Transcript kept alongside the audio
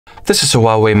This is a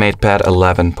HUAWEI MatePad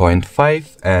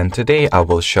 11.5, and today I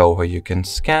will show how you can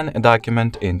scan a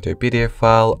document into a PDF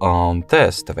file on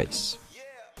this device.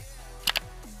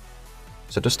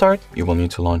 So to start, you will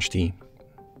need to launch the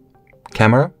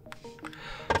camera,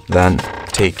 then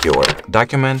take your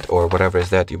document or whatever is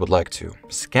that you would like to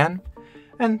scan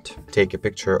and take a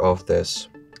picture of this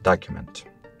document.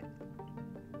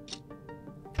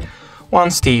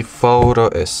 Once the photo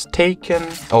is taken,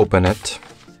 open it.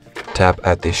 Tap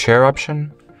at the share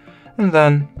option and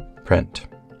then print.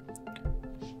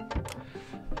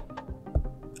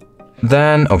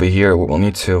 Then over here we will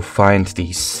need to find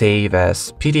the save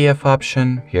as PDF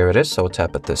option. Here it is, so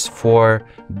tap at this 4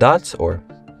 dots or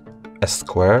a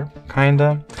square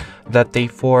kinda that they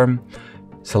form.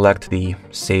 Select the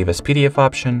save as PDF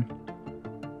option.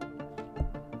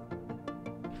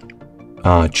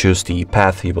 Choose the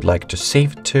path you would like to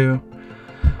save it to.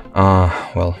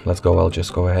 Well, let's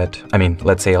just go ahead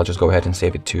and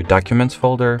save it to Documents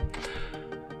folder,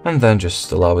 and then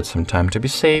just allow it some time to be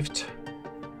saved.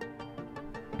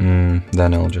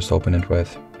 Then I'll just open it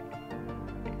with,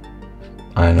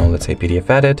 I don't know, let's say PDF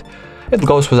edit. It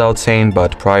goes without saying,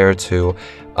 but prior to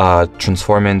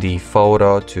transforming the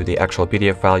photo to the actual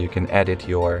PDF file, you can edit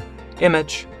your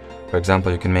image. For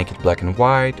example, you can make it black and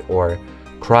white or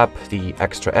crop the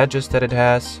extra edges that it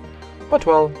has. But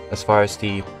well, as far as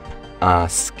the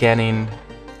scanning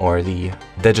or the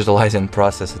digitalizing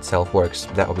process itself works,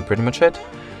 that will be pretty much it.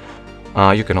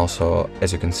 You can also,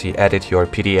 as you can see, edit your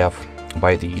PDF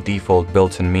by the default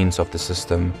built-in means of the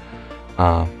system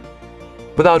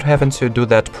without having to do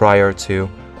that prior to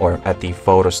or at the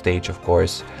photo stage, of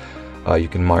course. You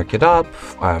can mark it up.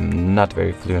 I'm not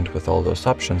very fluent with all those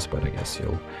options, but I guess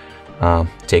you'll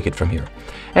take it from here.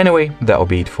 Anyway, that will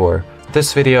be it for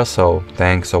this video, so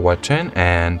thanks for watching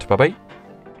and bye bye.